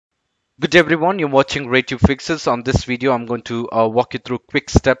Good day everyone, you're watching RateU Fixes. On this video, I'm going to walk you through quick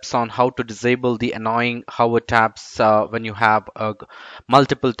steps on how to disable the annoying hover tabs when you have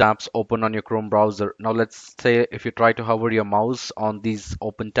multiple tabs open on your Chrome browser. Now let's say if you try to hover your mouse on these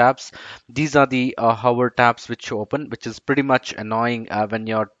open tabs, these are the hover tabs which you open, which is pretty much annoying when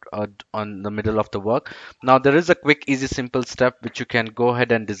you're on the middle of the work. Now there is a quick, easy, simple step which you can go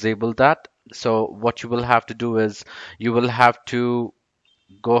ahead and disable that. So what you will have to do is you will have to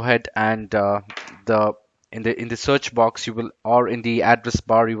go ahead and the in the search box you will, or in the address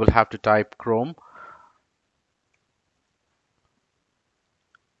bar, you will have to type chrome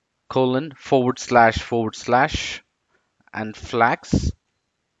colon forward slash and flags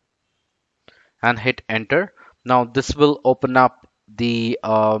and hit enter. Now this will open up the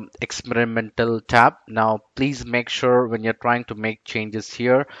experimental tab. Now please make sure when you're trying to make changes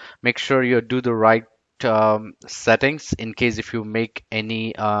here, make sure you do the right settings. In case if you make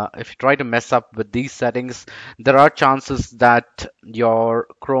any if you try to mess up with these settings, there are chances that your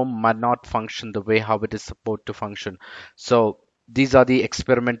Chrome might not function the way how it is supposed to function. So these are the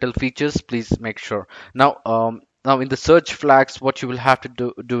experimental features, please make sure. Now in the search flags, what you will have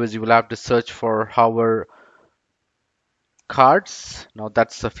to do is you will have to search for hover cards. Now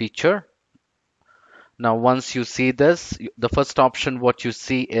that's a feature. Now once you see this, the first option what you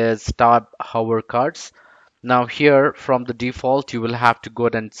see is tab hover cards. Now here from the default, you will have to go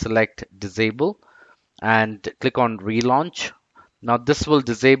ahead and select disable and click on relaunch. Now this will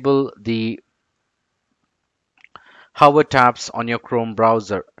disable the hover tabs on your Chrome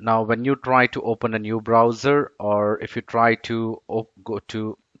browser. Now when you try to open a new browser, or if you try to go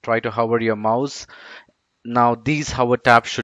to try to hover your mouse, now these hover tabs should